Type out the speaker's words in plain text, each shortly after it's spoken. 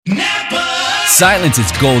Silence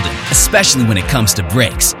is golden, especially when it comes to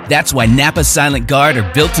brakes. That's why Napa Silent Guard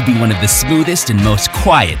are built to be one of the smoothest and most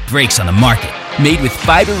quiet brakes on the market. Made with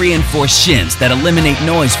fiber-reinforced shims that eliminate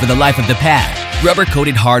noise for the life of the pad,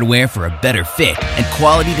 rubber-coated hardware for a better fit, and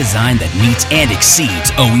quality design that meets and exceeds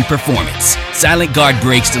OE performance. Silent Guard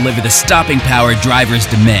brakes deliver the stopping power drivers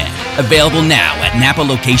demand. Available now at Napa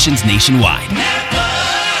locations nationwide.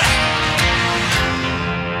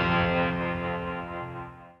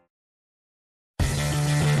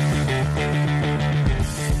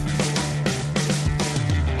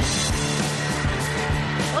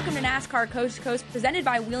 NASCAR Coast to Coast, presented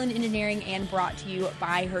by Wheeland Engineering and brought to you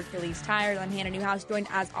by Hercules Tires. I'm Hannah Newhouse, joined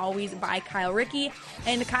as always by Kyle Rickey.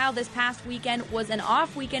 And Kyle, this past weekend was an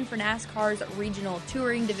off weekend for NASCAR's regional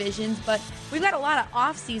touring divisions, but we've got a lot of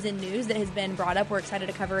off-season news that has been brought up. We're excited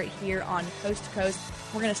to cover it here on Coast to Coast.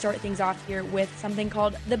 We're going to start things off here with something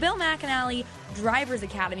called the Bill McAnally Drivers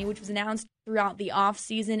Academy, which was announced throughout the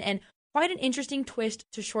off-season, and quite an interesting twist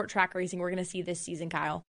to short track racing we're going to see this season,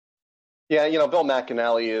 Kyle. Yeah, Bill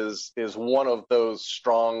McAnally is one of those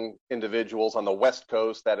strong individuals on the West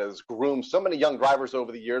Coast that has groomed so many young drivers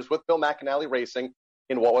over the years, with Bill McAnally racing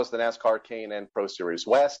in what was the NASCAR K&N Pro Series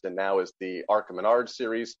West and now is the ARCA Menard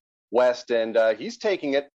Series West. And he's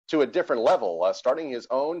taking it to a different level, starting his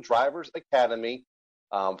own Drivers Academy.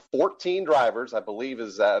 14 drivers, I believe,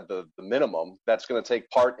 is the minimum that's going to take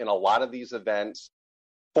part in a lot of these events.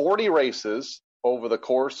 40 races over the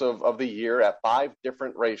course of the year at 5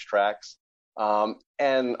 different racetracks.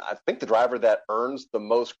 And I think the driver that earns the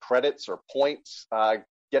most credits or points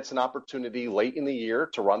gets an opportunity late in the year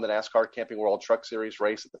to run the NASCAR Camping World Truck Series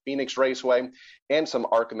race at the Phoenix Raceway and some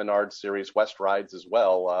ARCA Menard Series West rides as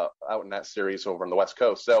well out in that series over on the West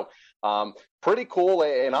Coast. So pretty cool,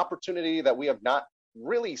 an opportunity that we have not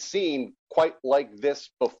really seen quite like this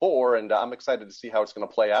before. And I'm excited to see how it's going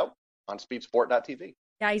to play out on speedsport.tv.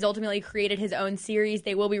 Yeah, he's ultimately created his own series.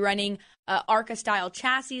 They will be running ARCA-style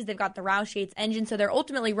chassis. They've got the Roush Yates engine, so they're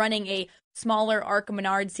ultimately running a smaller ARCA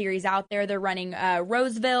Menard series out there. They're running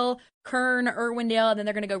Roseville, Kern, Irwindale, and then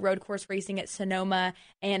they're going to go road course racing at Sonoma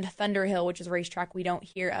and Thunderhill, which is a racetrack we don't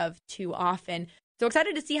hear of too often. So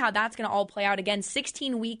excited to see how that's going to all play out. Again,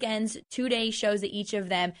 16 weekends, 2-day shows at each of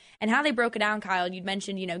them, and how they broke it down, Kyle. You'd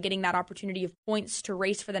mentioned, getting that opportunity of points to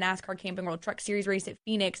race for the NASCAR Camping World Truck Series race at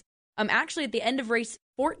Phoenix. Actually, at the end of race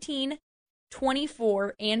 14,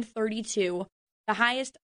 24, and 32, the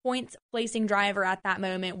highest points placing driver at that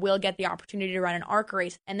moment will get the opportunity to run an ARCA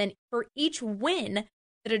race. And then for each win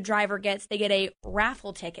that a driver gets, they get a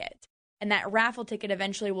raffle ticket. And that raffle ticket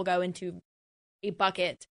eventually will go into a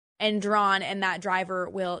bucket and drawn, and that driver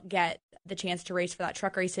will get the chance to race for that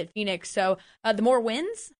truck race at Phoenix. So the more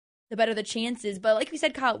wins, the better the chances. But like we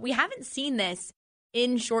said, Kyle, we haven't seen this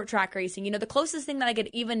in short track racing. The closest thing that I could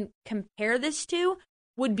even compare this to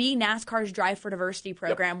would be NASCAR's Drive for Diversity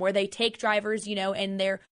program, where they take drivers, and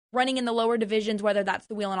they're running in the lower divisions, whether that's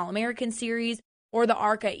the Wheel and All-American Series or the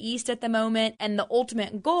ARCA East at the moment, and the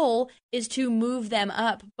ultimate goal is to move them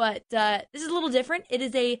up. But this is a little different. It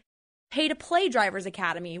is a pay-to-play Drivers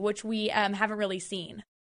Academy, which we haven't really seen.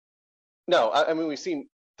 No, I mean, we've seen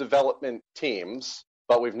development teams,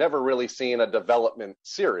 but we've never really seen a development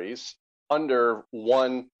series under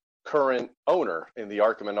one current owner in the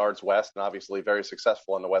ARCA Menards West, and obviously very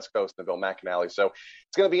successful on the West Coast in Bill McAnally. So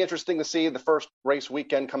it's going to be interesting to see the first race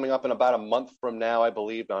weekend coming up in about a month from now, I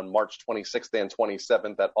believe, on March 26th and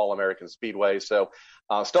 27th at All-American Speedway. So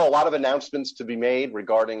still a lot of announcements to be made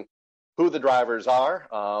regarding who the drivers are,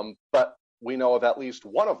 but we know of at least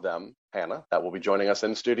one of them, Hannah, that will be joining us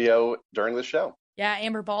in studio during the show. Yeah,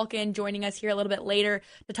 Amber Balcaen joining us here a little bit later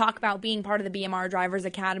to talk about being part of the BMR Drivers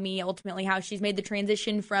Academy, ultimately how she's made the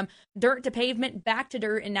transition from dirt to pavement, back to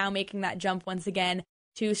dirt, and now making that jump once again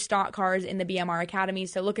to stock cars in the BMR Academy.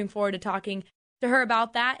 So looking forward to talking to her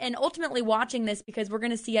about that and ultimately watching this, because we're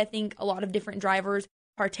going to see, I think, a lot of different drivers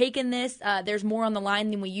partake in this. There's more on the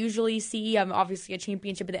line than we usually see. Obviously a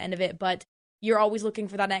championship at the end of it, but you're always looking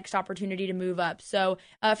for that next opportunity to move up. So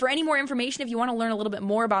for any more information, if you want to learn a little bit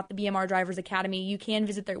more about the BMR Drivers Academy, you can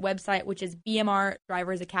visit their website, which is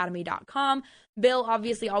bmrdriversacademy.com. Bill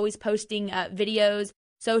obviously always posting videos,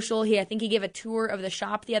 social. I think he gave a tour of the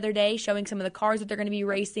shop the other day, showing some of the cars that they're going to be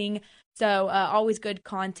racing. So always good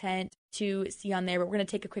content to see on there. But we're going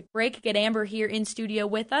to take a quick break, get Amber here in studio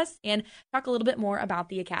with us, and talk a little bit more about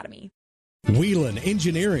the Academy. Whelan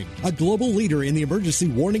Engineering, a global leader in the emergency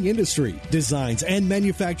warning industry, designs and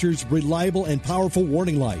manufactures reliable and powerful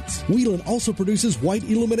warning lights. Whelan also produces white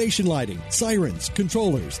illumination lighting, sirens,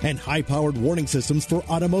 controllers, and high-powered warning systems for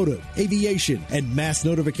automotive, aviation, and mass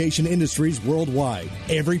notification industries worldwide.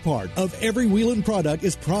 Every part of every Whelan product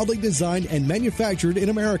is proudly designed and manufactured in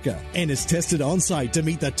America and is tested on-site to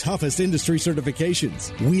meet the toughest industry certifications.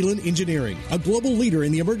 Whelan Engineering, a global leader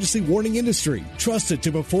in the emergency warning industry, trusted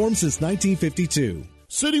to perform since 1952.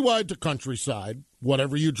 Citywide to countryside,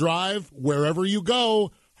 whatever you drive, wherever you go,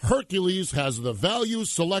 Hercules has the value,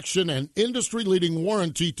 selection, and industry-leading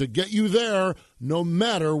warranty to get you there no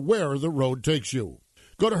matter where the road takes you.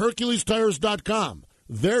 Go to HerculesTires.com.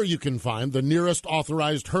 There you can find the nearest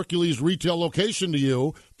authorized Hercules retail location to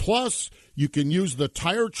you. Plus, you can use the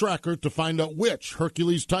tire tracker to find out which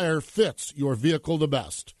Hercules tire fits your vehicle the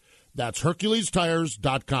best. That's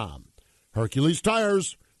HerculesTires.com. Hercules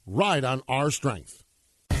Tires. Ride on our strength.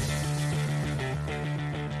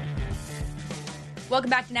 Welcome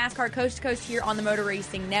back to NASCAR Coast to Coast here on the Motor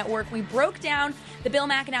Racing Network. We broke down the Bill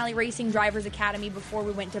McAnally Racing Drivers Academy before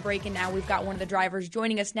we went to break, and now we've got one of the drivers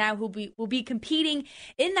joining us now who will be competing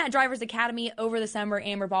in that Drivers Academy over the summer.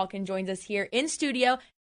 Amber Balcaen joins us here in studio.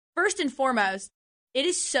 First and foremost, it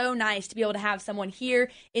is so nice to be able to have someone here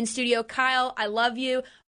in studio. Kyle, I love you.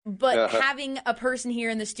 But having a person here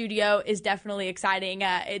in the studio is definitely exciting.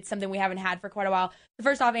 It's something we haven't had for quite a while. So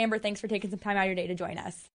first off, Amber, thanks for taking some time out of your day to join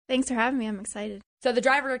us. Thanks for having me. I'm excited. So the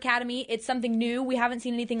Driver Academy, it's something new. We haven't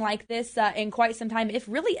seen anything like this in quite some time, if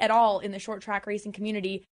really at all, in the short track racing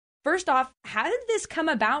community. First off, how did this come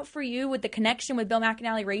about for you with the connection with Bill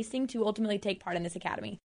McAnally Racing to ultimately take part in this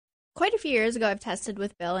academy? Quite a few years ago, I've tested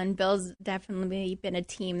with Bill, and Bill's definitely been a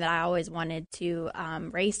team that I always wanted to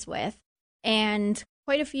race with. And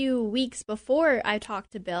quite a few weeks before I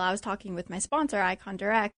talked to Bill, I was talking with my sponsor, Icon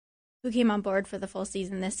Direct, who came on board for the full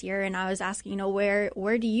season this year, and I was asking,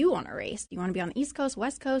 where do you want to race? Do you want to be on the East Coast,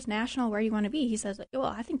 West Coast, National? Where do you want to be? He says, well,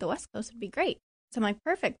 I think the West Coast would be great. So I'm like,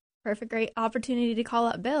 perfect, great opportunity to call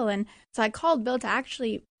up Bill. And so I called Bill to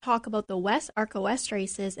actually talk about the ARCA West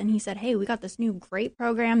races, and he said, hey, we got this new great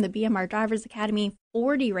program, the BMR Drivers Academy,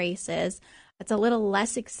 40 races. It's a little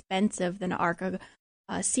less expensive than ARCA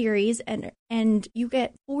series, and you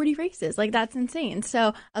get 40 races. Like, that's insane.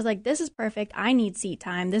 So I was like, this is perfect. I need seat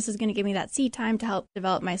time. This is going to give me that seat time to help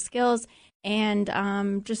develop my skills and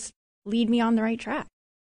just lead me on the right track.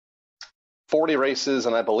 40 races,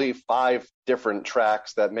 and I believe 5 different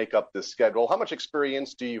tracks that make up this schedule. How much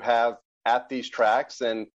experience do you have at these tracks,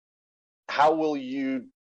 and how will you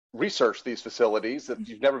research these facilities if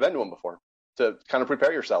you've never been to them before to kind of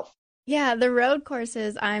prepare yourself? Yeah, the road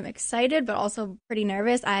courses, I'm excited, but also pretty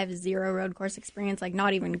nervous. I have 0 road course experience, like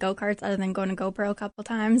not even go-karts other than going to GoPro a couple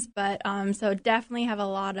times. But so definitely have a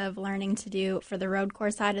lot of learning to do for the road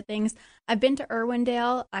course side of things. I've been to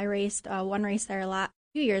Irwindale. I raced one race there a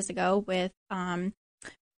few years ago with Tim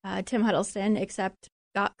Huddleston, except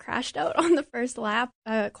got crashed out on the first lap.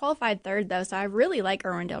 Qualified third, though, so I really like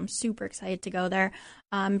Irwindale. I'm super excited to go there.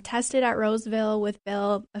 Tested at Roseville with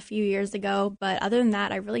Bill a few years ago, but other than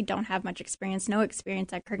that, I really don't have much experience. No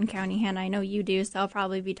experience at Curtin County, Hannah. I know you do, so I'll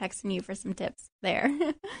probably be texting you for some tips there.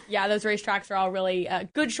 Yeah, those racetracks are all really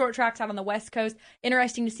good short tracks out on the West Coast.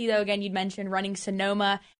 Interesting to see, though, again, you'd mentioned running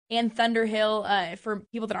Sonoma and Thunder Hill. For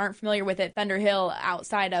people that aren't familiar with it, Thunder Hill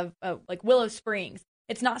outside of like Willow Springs.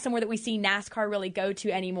 It's not somewhere that we see NASCAR really go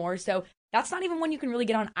to anymore. So that's not even when you can really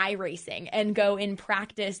get on iRacing and go in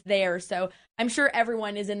practice there. So I'm sure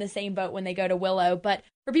everyone is in the same boat when they go to Willow. But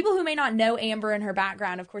for people who may not know Amber and her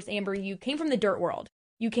background, of course, Amber, you came from the dirt world.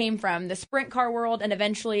 You came from the sprint car world and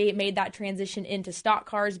eventually made that transition into stock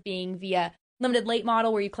cars, being via limited late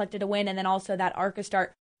model where you collected a win, and then also that ARCA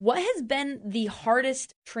start. What has been the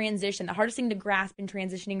hardest transition, the hardest thing to grasp in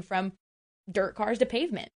transitioning from dirt cars to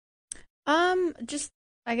pavement?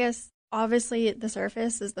 I guess obviously the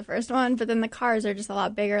surface is the first one, but then the cars are just a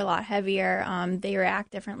lot bigger, a lot heavier. They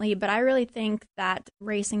react differently, but I really think that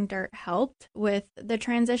racing dirt helped with the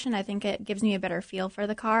transition. I think it gives me a better feel for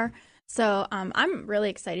the car. So I'm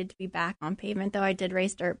really excited to be back on pavement, though I did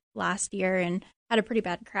race dirt last year and had a pretty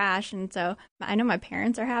bad crash. And so I know my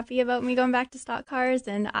parents are happy about me going back to stock cars,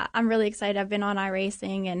 and I'm really excited. I've been on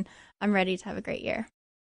iRacing, and I'm ready to have a great year.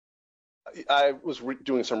 I was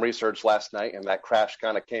doing some research last night, and that crash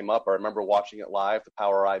kind of came up. I remember watching it live, the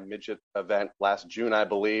Power I Midget event last June, I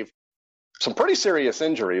believe. Some pretty serious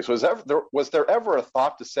injuries. Was there ever a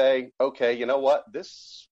thought to say, okay, you know what,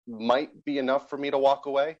 this might be enough for me to walk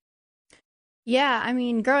away? Yeah, I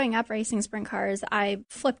mean, growing up racing sprint cars, I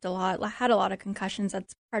flipped a lot, had a lot of concussions.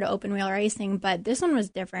 That's part of open wheel racing, but this one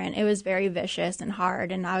was different. It was very vicious and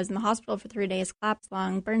hard, and I was in the hospital for 3 days, collapsed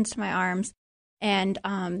lung, burns to my arms. And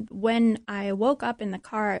when I woke up in the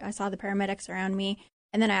car, I saw the paramedics around me,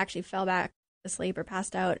 and then I actually fell back asleep or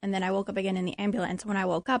passed out, and then I woke up again in the ambulance. When I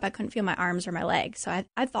woke up, I couldn't feel my arms or my legs, so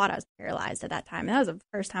I thought I was paralyzed at that time, and that was the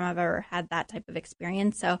first time I've ever had that type of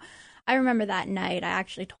experience. So I remember that night I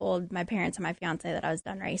actually told my parents and my fiance that I was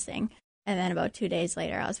done racing, and then about 2 days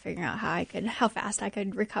later I was figuring out how fast I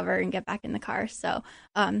could recover and get back in the car. So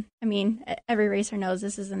I mean, every racer knows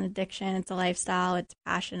this is an addiction, it's a lifestyle, it's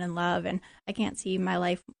passion and love, and I can't see my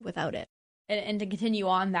life without it. And to continue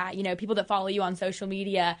on that, people that follow you on social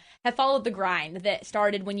media have followed the grind that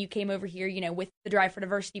started when you came over here, with the Drive for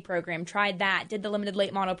Diversity program, tried that, did the limited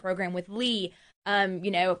late model program with Lee,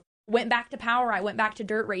 went back to power. I went back to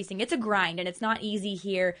dirt racing. It's a grind, and it's not easy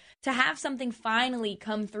here to have something finally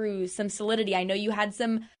come through some solidity. I know you had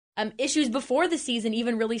some issues before the season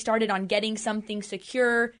even really started on getting something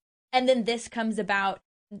secure, and then this comes about.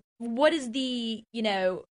 What is the,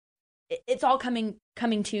 it's all coming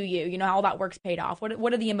to you, all that work's paid off.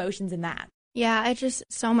 What are the emotions in that? Yeah, it's just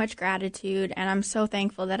so much gratitude, and I'm so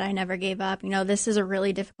thankful that I never gave up. This is a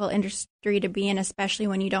really difficult industry to be in, especially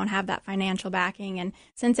when you don't have that financial backing. And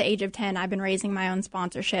since the age of 10, I've been raising my own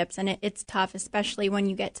sponsorships, and it's tough, especially when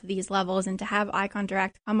you get to these levels. And to have Icon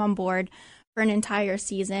Direct come on board for an entire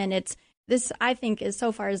season, this, I think, is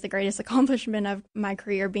so far is the greatest accomplishment of my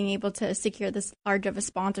career, being able to secure this large of a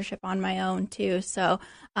sponsorship on my own, too. So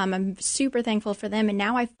I'm super thankful for them. And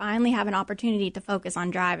now I finally have an opportunity to focus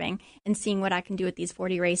on driving and seeing what I can do with these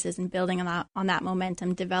 40 races and building on that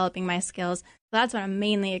momentum, developing my skills. So that's what I'm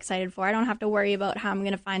mainly excited for. I don't have to worry about how I'm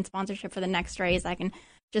going to find sponsorship for the next race. I can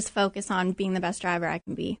just focus on being the best driver I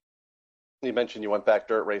can be. You mentioned you went back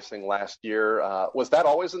dirt racing last year. Was that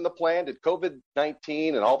always in the plan? Did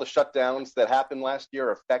COVID-19 and all the shutdowns that happened last year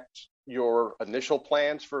affect your initial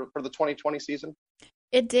plans for the 2020 season?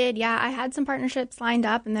 It did, yeah. I had some partnerships lined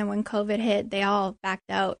up, and then when COVID hit, they all backed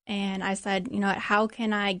out. And I said, how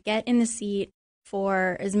can I get in the seat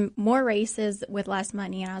for more races with less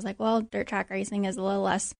money? And I was like, well, dirt track racing is a little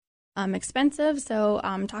less expensive. So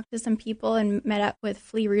talked to some people and met up with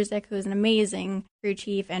Flea Ruzick, who is an amazing crew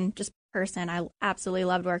chief and just person. I absolutely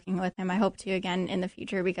loved working with him. I hope to again in the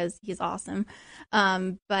future because he's awesome.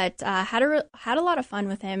 But had a lot of fun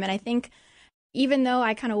with him. And I think even though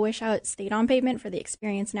I kind of wish I stayed on pavement for the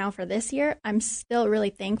experience now for this year, I'm still really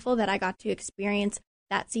thankful that I got to experience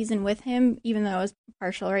that season with him, even though it was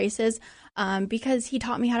partial races, because he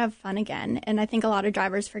taught me how to have fun again. And I think a lot of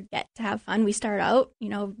drivers forget to have fun. We start out,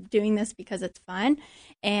 doing this because it's fun.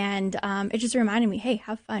 And it just reminded me, hey,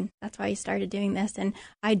 have fun. That's why I started doing this. And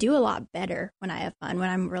I do a lot better when I have fun, when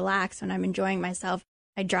I'm relaxed, when I'm enjoying myself.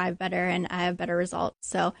 I drive better and I have better results.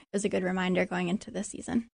 So it was a good reminder going into this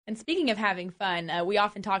season. And speaking of having fun, we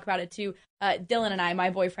often talk about it too. Dylan and I, my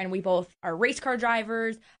boyfriend, we both are race car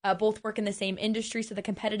drivers, both work in the same industry. So the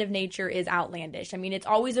competitive nature is outlandish. I mean, it's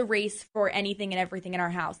always a race for anything and everything in our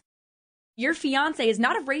house. Your fiance is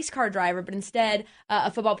not a race car driver, but instead a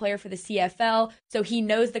football player for the CFL. So he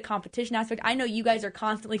knows the competition aspect. I know you guys are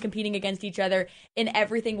constantly competing against each other in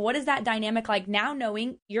everything. What is that dynamic like now,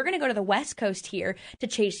 knowing you're going to go to the West Coast here to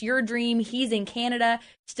chase your dream? He's in Canada,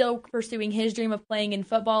 still pursuing his dream of playing in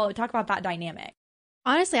football. Talk about that dynamic.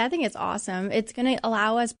 Honestly, I think it's awesome. It's going to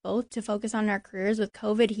allow us both to focus on our careers. With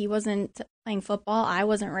COVID, he wasn't playing football. I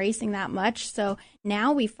wasn't racing that much. So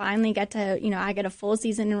now we finally get to, I get a full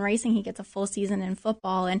season in racing. He gets a full season in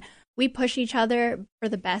football. And we push each other for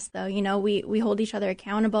the best, though. We hold each other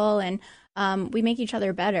accountable and we make each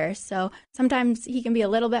other better. So sometimes he can be a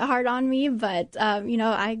little bit hard on me, but,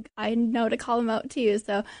 I know to call him out too.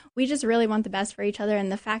 So we just really want the best for each other.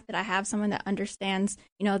 And the fact that I have someone that understands,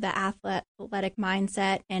 the athletic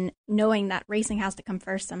mindset and knowing that racing has to come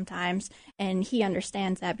first sometimes. And he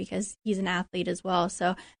understands that because he's an athlete as well.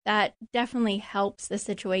 So that definitely helps the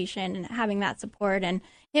situation, and having that support and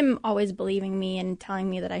him always believing me and telling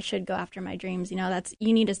me that I should go after my dreams.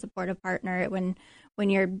 You need a supportive partner when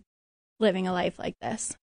you're living a life like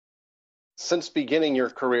this. Since beginning your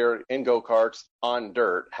career in go-karts on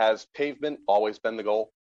dirt, has pavement always been the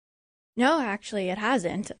goal? No, actually, it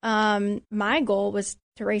hasn't. My goal was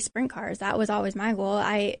to race sprint cars. That was always my goal.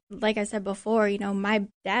 Like I said before, my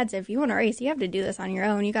dad said, if you want to race, you have to do this on your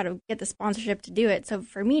own. You got to get the sponsorship to do it. So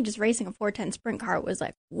for me, just racing a 410 sprint car was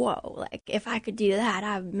like, whoa, like if I could do that,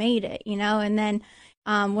 I've made it, And then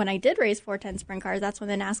when I did race 410 sprint cars, that's when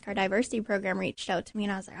the NASCAR diversity program reached out to me,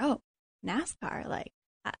 and I was like, oh, NASCAR, like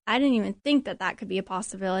I didn't even think that could be a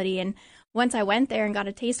possibility. And once I went there and got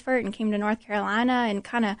a taste for it and came to North Carolina and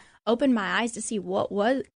kind of opened my eyes to see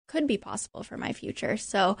what could be possible for my future.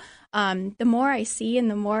 So the more I see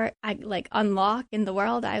and the more I unlock in the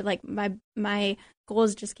world, I my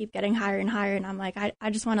goals just keep getting higher and higher. And I'm like, I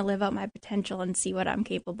just want to live out my potential and see what I'm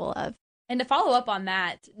capable of. And to follow up on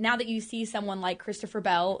that, now that you see someone like Christopher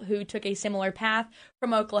Bell, who took a similar path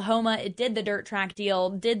from Oklahoma, it did the dirt track deal,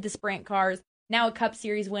 did the sprint cars, now a Cup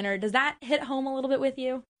Series winner, does that hit home a little bit with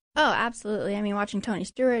you? Oh, absolutely. I mean, watching Tony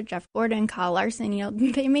Stewart, Jeff Gordon, Kyle Larson,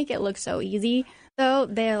 they make it look so easy. Though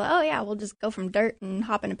they're like, oh, yeah, we'll just go from dirt and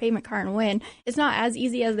hop in a pavement car and win. It's not as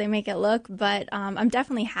easy as they make it look, but I'm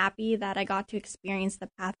definitely happy that I got to experience the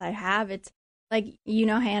path I have. It's like,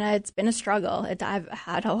 Hannah, it's been a struggle. I've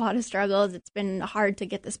had a lot of struggles. It's been hard to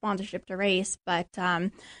get the sponsorship to race, but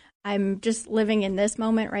I'm just living in this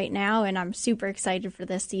moment right now, and I'm super excited for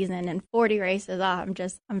this season and 40 races.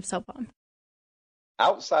 I'm so pumped.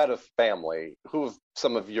 Outside of family, who have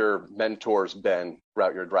some of your mentors been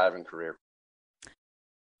throughout your driving career?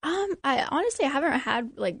 I honestly haven't had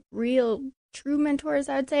real true mentors.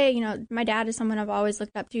 I would say, my dad is someone I've always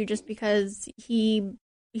looked up to just because his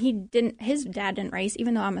dad didn't race,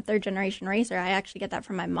 even though I'm a third generation racer. I actually get that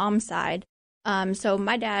from my mom's side. So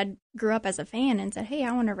my dad grew up as a fan and said, hey,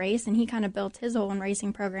 I want to race. And he kind of built his own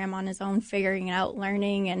racing program on his own, figuring it out,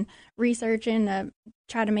 learning and researching to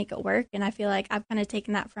try to make it work. And I feel like I've kind of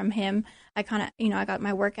taken that from him. I kind of, I got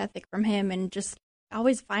my work ethic from him and just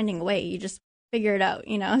always finding a way. You just figure it out,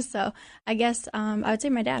 So I guess I would say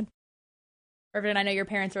my dad. Perfect. And I know your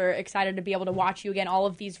parents are excited to be able to watch you again. All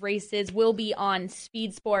of these races will be on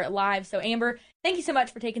Speed Sport Live. So, Amber, thank you so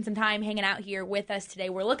much for taking some time hanging out here with us today.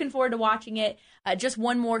 We're looking forward to watching it. Just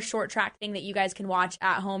one more short track thing that you guys can watch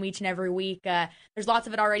at home each and every week. There's lots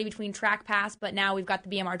of it already between Track Pass, but now we've got the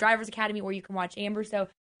BMR Drivers Academy where you can watch Amber. So,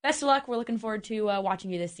 best of luck. We're looking forward to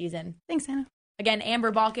watching you this season. Thanks, Hannah. Again,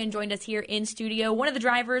 Amber Balcaen joined us here in studio, one of the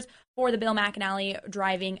drivers for the Bill McAnally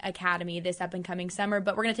Driving Academy this up-and-coming summer.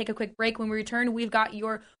 But we're going to take a quick break. When we return, we've got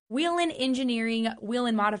your Whelen Engineering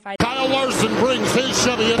Whelen Modified. Kyle Larson brings his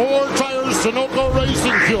Chevy in 4 tires Sunoco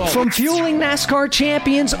Racing Fuel. From fueling NASCAR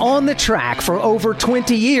champions on the track for over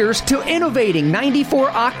 20 years to innovating 94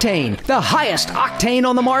 octane, the highest octane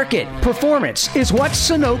on the market, performance is what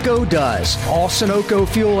Sunoco does. All Sunoco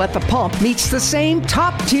fuel at the pump meets the same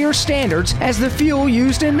top-tier standards as the fuel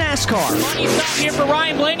used in NASCAR. Money stop here for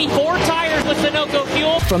Ryan Blaney. 4 tires with Sunoco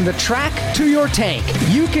fuel. From the track to your tank,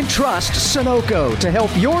 you can trust Sunoco to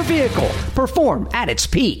help your vehicle perform at its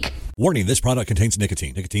peak. Warning, this product contains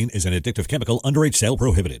nicotine. Nicotine is an addictive chemical. Underage sale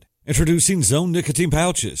prohibited. Introducing Zone Nicotine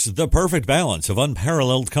Pouches, the perfect balance of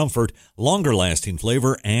unparalleled comfort, longer-lasting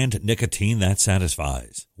flavor, and nicotine that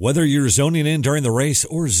satisfies. Whether you're zoning in during the race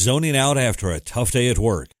or zoning out after a tough day at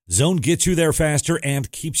work, Zone gets you there faster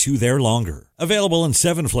and keeps you there longer. Available in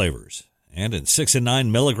 7 flavors and in 6 and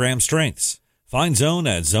 9 milligram strengths. Find Zone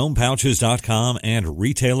at zonepouches.com and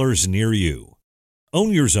retailers near you.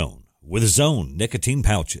 Own your Zone with Zone Nicotine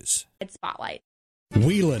Pouches. Spotlight.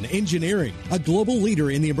 Whelen Engineering, a global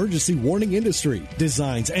leader in the emergency warning industry,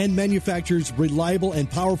 designs and manufactures reliable and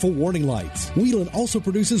powerful warning lights. Whelen also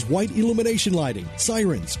produces white illumination lighting,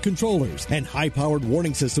 sirens, controllers, and high-powered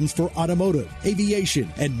warning systems for automotive, aviation,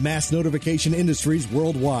 and mass notification industries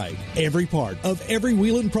worldwide. Every part of every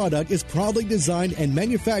Whelen product is proudly designed and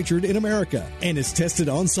manufactured in America and is tested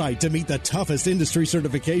on-site to meet the toughest industry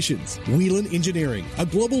certifications. Whelen Engineering, a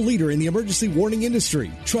global leader in the emergency warning industry,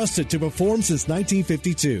 trusted to perform since 1952. Sir,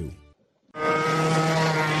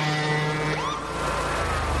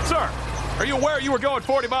 are you aware you were going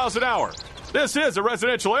 40 miles an hour? This is a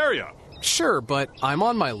residential area. Sure, but I'm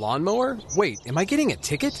on my lawnmower? Wait, am I getting a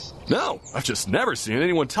ticket? No, I've just never seen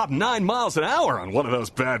anyone top 9 miles an hour on one of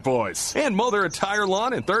those bad boys. And mow their entire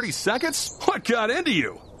lawn in 30 seconds? What got into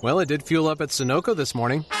you? Well, it did fuel up at Sunoco this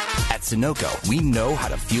morning. At Sunoco, we know how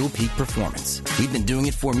to fuel peak performance. We've been doing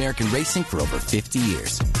it for American racing for over 50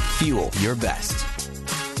 years. Fuel your best.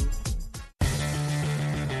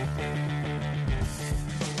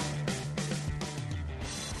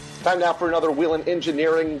 Time now for another Whelen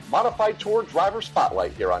Engineering Modified Tour Driver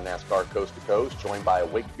Spotlight here on NASCAR Coast to Coast, joined by a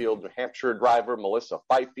Wakefield, New Hampshire driver, Melissa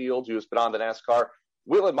Fifield, who has been on the NASCAR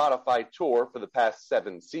Whelen Modified Tour for the past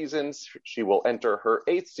 7 seasons. She will enter her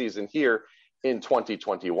 8th season here in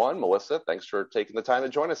 2021. Melissa, thanks for taking the time to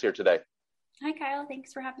join us here today. Hi, Kyle.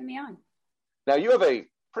 Thanks for having me on. Now, you have a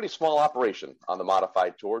pretty small operation on the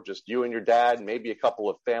Modified Tour, just you and your dad, maybe a couple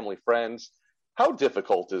of family friends. How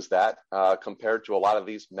difficult is that compared to a lot of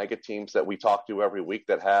these mega teams that we talk to every week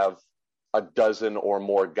that have a dozen or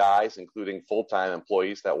more guys, including full-time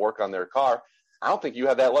employees that work on their car? I don't think you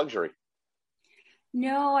have that luxury.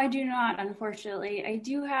 No, I do not, unfortunately. I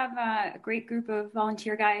do have a great group of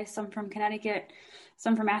volunteer guys, some from Connecticut,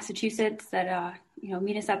 some from Massachusetts that,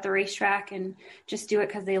 meet us at the racetrack and just do it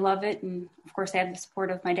because they love it. And of course, I have the support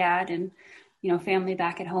of my dad and, family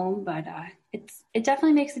back at home. But it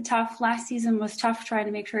definitely makes it tough. Last season was tough trying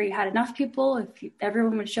to make sure you had enough people,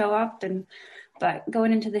 everyone would show up. But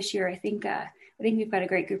going into this year, I think we've got a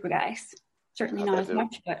great group of guys. Certainly not as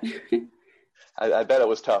much, but... I bet it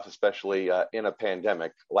was tough, especially in a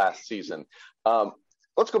pandemic last season.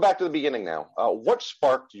 Let's go back to the beginning now. What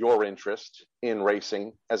sparked your interest in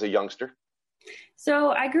racing as a youngster?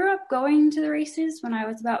 So I grew up going to the races when I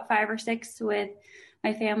was about 5 or 6 with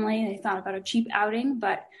my family. They thought about a cheap outing,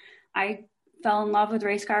 but I fell in love with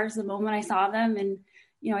race cars the moment I saw them. And,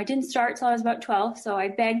 I didn't start till I was about 12. So I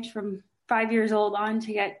begged from 5 years old on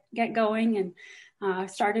to get going, and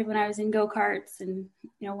started when I was in go-karts and,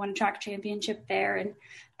 won a track championship there. And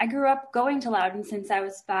I grew up going to Loudon since I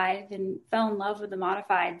was 5 and fell in love with the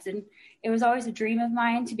modifieds. And it was always a dream of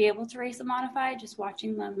mine to be able to race a modified, just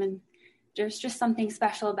watching them. And there's just something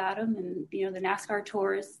special about them. And, the NASCAR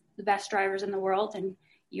Tour is the best drivers in the world, and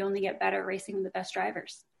you only get better racing with the best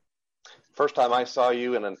drivers. First time I saw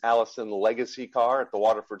you in an Allison Legacy car at the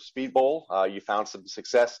Waterford Speed Bowl, you found some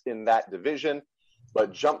success in that division,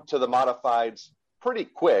 but jumped to the modifieds pretty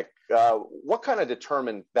quick. What kind of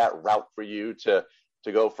determined that route for you to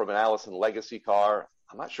go from an Allison Legacy car?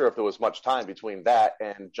 I'm not sure if there was much time between that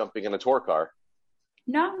and jumping in a tour car.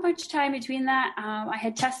 Not much time between that. I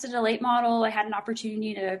had tested a late model. I had an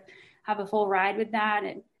opportunity to have a full ride with that.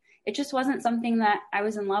 And it just wasn't something that I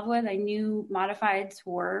was in love with. I knew modifieds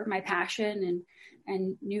were my passion,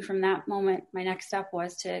 and knew from that moment my next step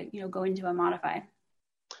was to, go into a modified.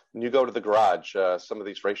 When you go to the garage, some of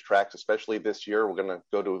these racetracks, especially this year, we're going to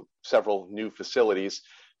go to several new facilities.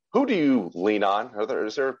 Who do you lean on?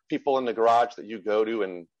 Is there people in the garage that you go to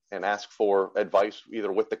and ask for advice,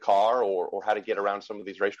 either with the car or how to get around some of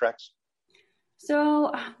these racetracks?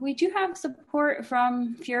 So we do have support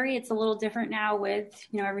from Fury. It's a little different now with,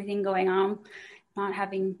 everything going on, not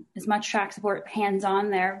having as much track support hands-on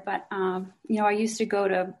there. But, I used to go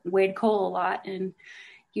to Wade Cole a lot, and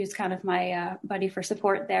he was kind of my buddy for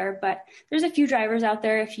support there. But there's a few drivers out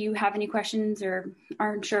there. If you have any questions or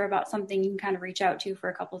aren't sure about something, you can kind of reach out to for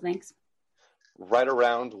a couple of things. Right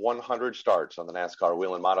around 100 starts on the NASCAR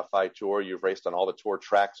Wheel and Modified Tour. You've raced on all the tour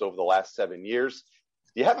tracks over the last 7 years.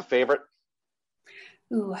 Do you have a favorite?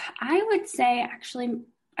 Ooh, I would say, actually,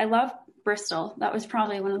 I love Bristol. That was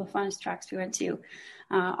probably one of the funnest tracks we went to.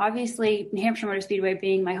 Obviously, New Hampshire Motor Speedway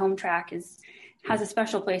being my home track has a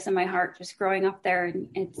special place in my heart, just growing up there. And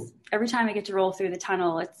it's every time I get to roll through the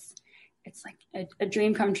tunnel, it's like a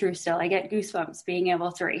dream come true still. I get goosebumps being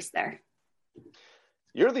able to race there.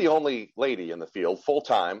 You're the only lady in the field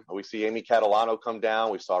full-time. We see Amy Catalano come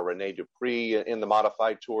down. We saw Renee Dupree in the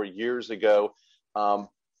Modified Tour years ago.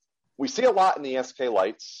 We see a lot in the SK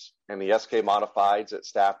Lights and the SK Modifieds at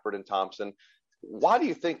Stafford and Thompson. Why do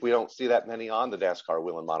you think we don't see that many on the NASCAR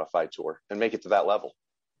Wheel and Modified Tour and make it to that level?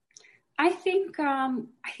 I think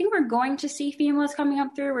we're going to see females coming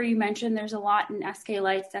up through, where you mentioned there's a lot in SK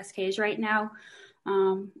Lights, SKs right now.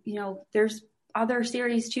 There's other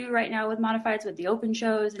series too right now with modifieds, with the open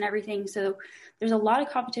shows and everything. So there's a lot of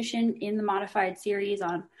competition in the modified series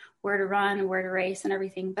on where to run and where to race and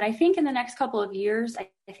everything. But I think in the next couple of years,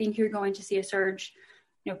 I think you're going to see a surge,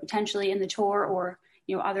 potentially in the tour or,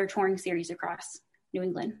 other touring series across New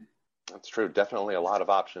England. That's true. Definitely a lot of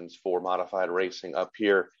options for modified racing up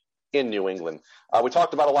here in New England. We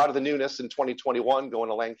talked about a lot of the newness in 2021, going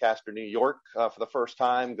to Lancaster, New York for the first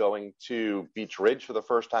time, going to Beach Ridge for the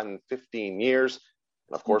first time in 15 years.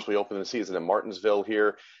 And of course, we open the season in Martinsville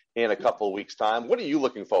here in a couple of weeks' time. What are you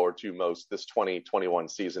looking forward to most this 2021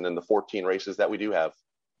 season and the 14 races that we do have?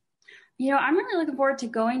 I'm really looking forward to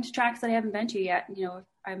going to tracks that I haven't been to yet.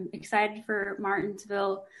 I'm excited for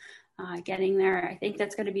Martinsville, getting there. I think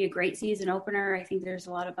that's going to be a great season opener. I think there's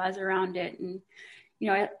a lot of buzz around it. And,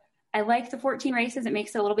 I like the 14 races. It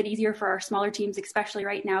makes it a little bit easier for our smaller teams, especially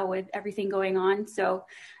right now with everything going on. So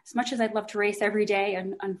as much as I'd love to race every day,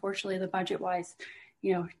 and unfortunately the budget-wise,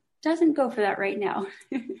 doesn't go for that right now.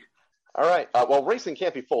 All right. Well, racing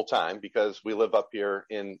can't be full-time because we live up here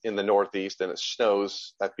in the Northeast and it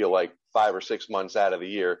snows, I feel like 5 or 6 months out of the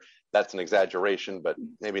year. That's an exaggeration, but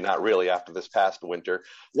maybe not really after this past winter.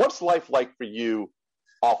 What's life like for you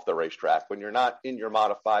off the racetrack when you're not in your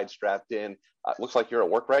modified strapped in? It looks like you're at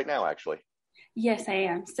work right now, actually. Yes, I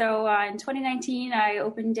am. So in 2019, I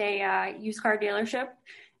opened a used car dealership.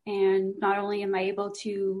 And not only am I able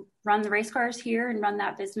to run the race cars here and run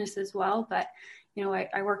that business as well, but,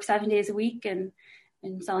 I work 7 days a week and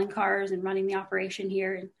selling cars and running the operation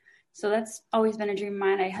here. And so that's always been a dream of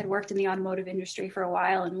mine. I had worked in the automotive industry for a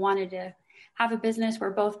while and wanted to have a business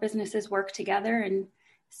where both businesses work together, and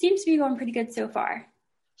seems to be going pretty good so far.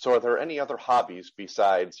 So are there any other hobbies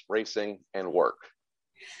besides racing and work?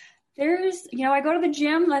 There's, I go to the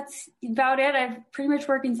gym. That's about it. I'm pretty much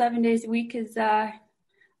working 7 days a week because I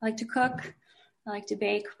like to cook. I like to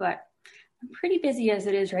bake, but I'm pretty busy as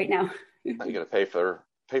it is right now. You're going to pay for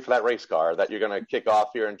that race car that you're going to kick off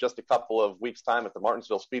here in just a couple of weeks' time at the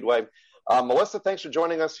Martinsville Speedway. Melissa, thanks for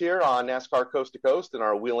joining us here on NASCAR Coast to Coast in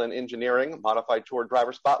our Whelen Engineering Modified Tour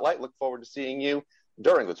Driver Spotlight. Look forward to seeing you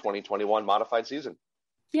during the 2021 modified season.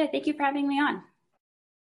 Yeah, thank you for having me on.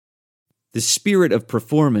 The spirit of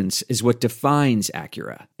performance is what defines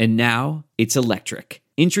Acura, and now it's electric.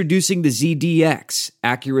 Introducing the ZDX,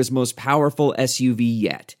 Acura's most powerful SUV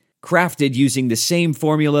yet. Crafted using the same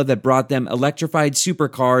formula that brought them electrified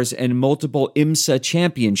supercars and multiple IMSA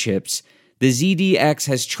championships, the ZDX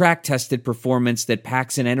has track-tested performance that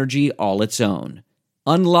packs an energy all its own.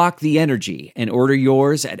 Unlock the energy and order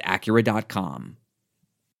yours at Acura.com.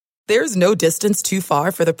 There's no distance too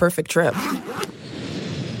far for the perfect trip.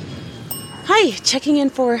 Hi, checking in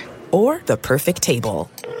for... Or the perfect table.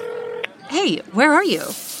 Hey, where are you?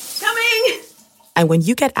 Coming! And when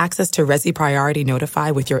you get access to Resi Priority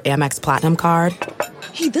Notify with your Amex Platinum card...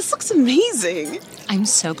 Hey, this looks amazing! I'm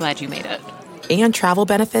so glad you made it. And travel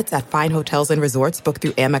benefits at fine hotels and resorts booked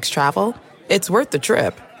through Amex Travel, it's worth the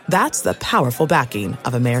trip. That's the powerful backing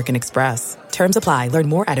of American Express. Terms apply. Learn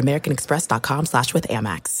more at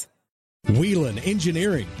americanexpress.com/withAmex. Whelen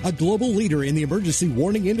Engineering, a global leader in the emergency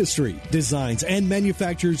warning industry, designs and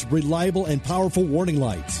manufactures reliable and powerful warning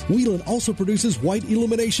lights. Whelen also produces white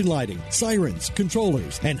illumination lighting, sirens,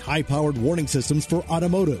 controllers, and high-powered warning systems for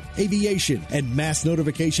automotive, aviation, and mass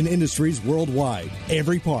notification industries worldwide.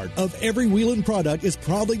 Every part of every Whelen product is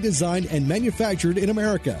proudly designed and manufactured in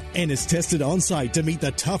America and is tested on-site to meet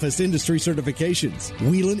the toughest industry certifications.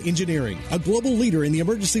 Whelen Engineering, a global leader in the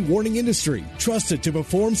emergency warning industry, trusted to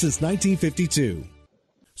perform since 1952.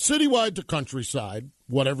 Citywide to countryside,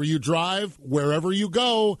 whatever you drive, wherever you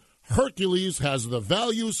go, Hercules has the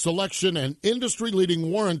value, selection, and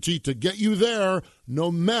industry-leading warranty to get you there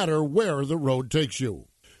no matter where the road takes you.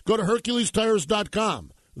 Go to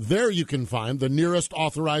HerculesTires.com. There you can find the nearest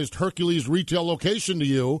authorized Hercules retail location to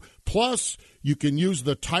you. Plus, you can use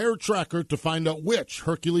the tire tracker to find out which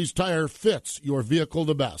Hercules tire fits your vehicle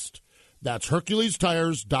the best. That's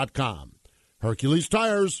HerculesTires.com. Hercules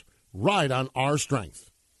Tires. Ride on our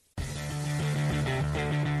strength.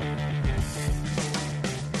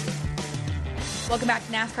 Welcome back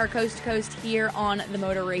to NASCAR Coast to Coast here on the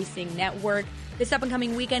Motor Racing Network. This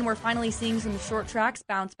up-and-coming weekend, we're finally seeing some short tracks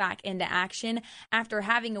bounce back into action after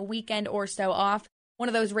having a weekend or so off. One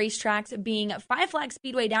of those racetracks being Five Flag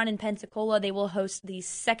Speedway down in Pensacola. They will host the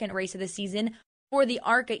second race of the season for the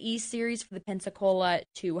ARCA East Series for the Pensacola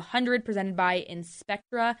 200, presented by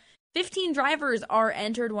Inspectra. 15 drivers are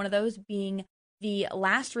entered, one of those being the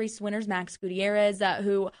last race winners, Max Gutierrez,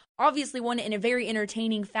 who obviously won in a very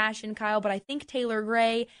entertaining fashion, Kyle, but I think Taylor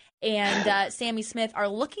Gray and Sammy Smith are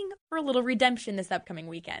looking for a little redemption this upcoming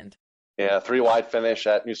weekend. Yeah, 3-wide finish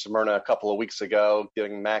at New Smyrna a couple of weeks ago,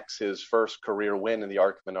 giving Max his first career win in the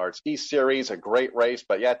ARCA Menards East Series, a great race.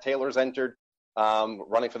 But yeah, Taylor's entered,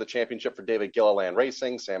 running for the championship for David Gilliland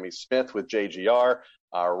Racing, Sammy Smith with JGR.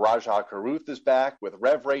 Rajah Caruth is back with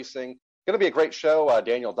Rev Racing. Going to be a great show.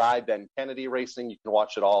 Daniel Dye, Ben Kennedy Racing. You can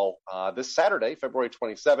watch it all this Saturday, February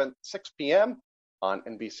 27th, 6 p.m. on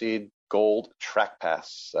NBC Gold Track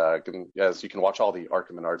Pass, as you can watch all the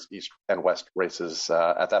ARCA Menards East and West races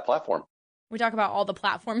at that platform. We talk about all the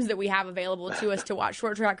platforms that we have available to us to watch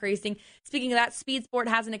short track racing. Speaking of that, Speed Sport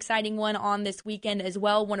has an exciting one on this weekend as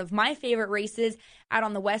well. One of my favorite races out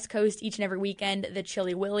on the West Coast each and every weekend, the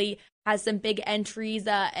Chili Willy, has some big entries,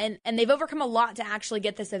 and they've overcome a lot to actually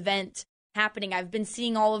get this event happening. I've been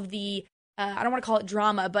seeing all of the, I don't want to call it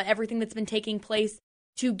drama, but everything that's been taking place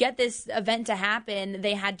to get this event to happen.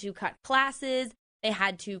 They had to cut classes, they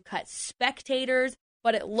had to cut spectators,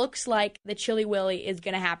 but it looks like the Chili Willy is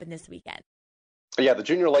going to happen this weekend. Yeah, the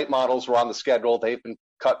junior late models were on the schedule. They've been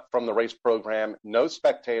cut from the race program. No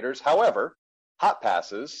spectators. However, hot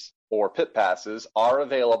passes or pit passes are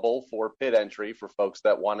available for pit entry for folks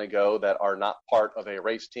that want to go that are not part of a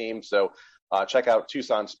race team. So check out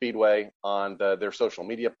Tucson Speedway on their social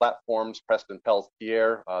media platforms. Preston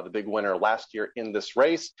Pelletier, the big winner last year in this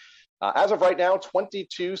race. As of right now,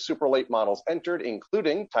 22 super late models entered,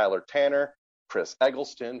 including Tyler Tanner, Chris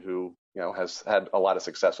Eggleston, who has had a lot of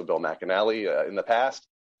success with Bill McAnally in the past,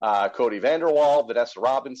 Cody Vanderwall, Vanessa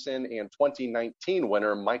Robinson, and 2019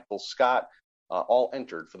 winner Michael Scott all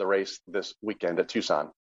entered for the race this weekend at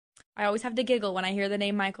Tucson. I always have to giggle when I hear the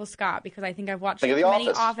name Michael Scott because I think I've watched too many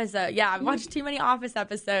Office. I've watched too many Office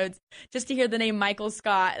episodes just to hear the name Michael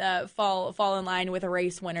Scott fall in line with a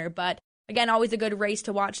race winner. But again, always a good race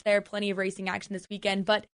to watch there. Plenty of racing action this weekend.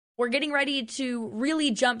 But we're getting ready to really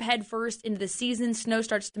jump headfirst into the season. Snow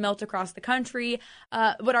starts to melt across the country.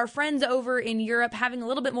 But our friends over in Europe having a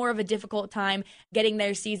little bit more of a difficult time getting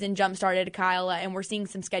their season jump-started, Kyle, and we're seeing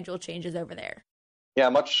some schedule changes over there. Yeah,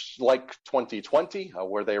 much like 2020,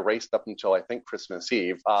 where they raced up until, I think, Christmas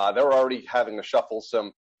Eve. They're already having to shuffle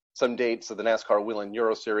some dates of the NASCAR Wheel and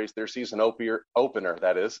Euro Series. Their season opener,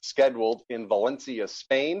 that is, scheduled in Valencia,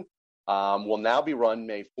 Spain, will now be run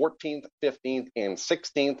May 14th, 15th, and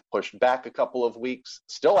 16th, pushed back a couple of weeks,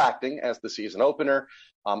 still acting as the season opener.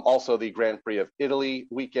 Also, the Grand Prix of Italy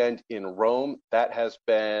weekend in Rome, that has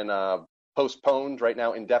been postponed right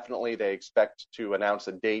now indefinitely. They expect to announce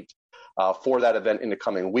a date for that event in the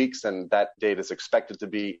coming weeks, and that date is expected to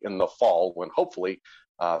be in the fall when hopefully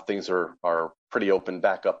things are pretty open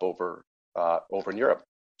back up over in Europe.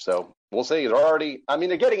 So we'll see.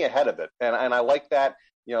 They're getting ahead of it, and I like that.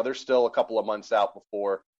 They're still a couple of months out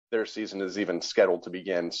before their season is even scheduled to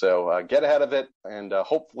begin. So get ahead of it, and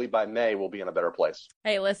hopefully by May we'll be in a better place.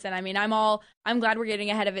 Hey, listen, I'm glad we're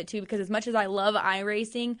getting ahead of it too, because as much as I love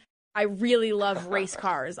iRacing, I really love race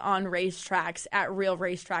cars on racetracks at real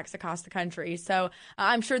racetracks across the country. So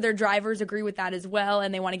I'm sure their drivers agree with that as well,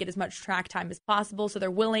 and they want to get as much track time as possible. So they're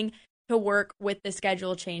willing to work with the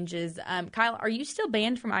schedule changes. Kyle, are you still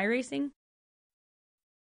banned from iRacing?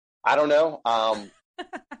 I don't know.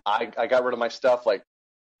 I got rid of my stuff like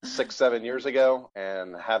 6-7 years ago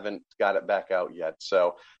and haven't got it back out yet.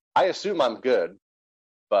 So I assume I'm good,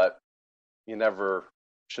 but you never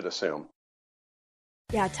should assume.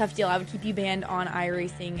 Yeah, tough deal. I would keep you banned on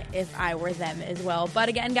iRacing if I were them as well. But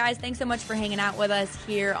again, guys, thanks so much for hanging out with us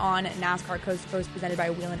here on NASCAR Coast to Coast, presented by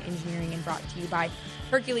Whelen Engineering and brought to you by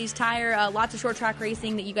Hercules Tire. Lots of short track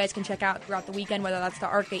racing that you guys can check out throughout the weekend, whether that's the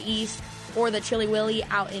ARCA East or the Chili Willy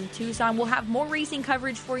out in Tucson. We'll have more racing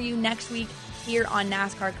coverage for you next week here on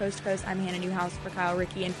NASCAR Coast to Coast. I'm Hannah Newhouse for Kyle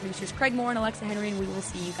Rickey and producers Craig Moore and Alexa Henry, and we will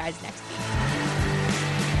see you guys next week.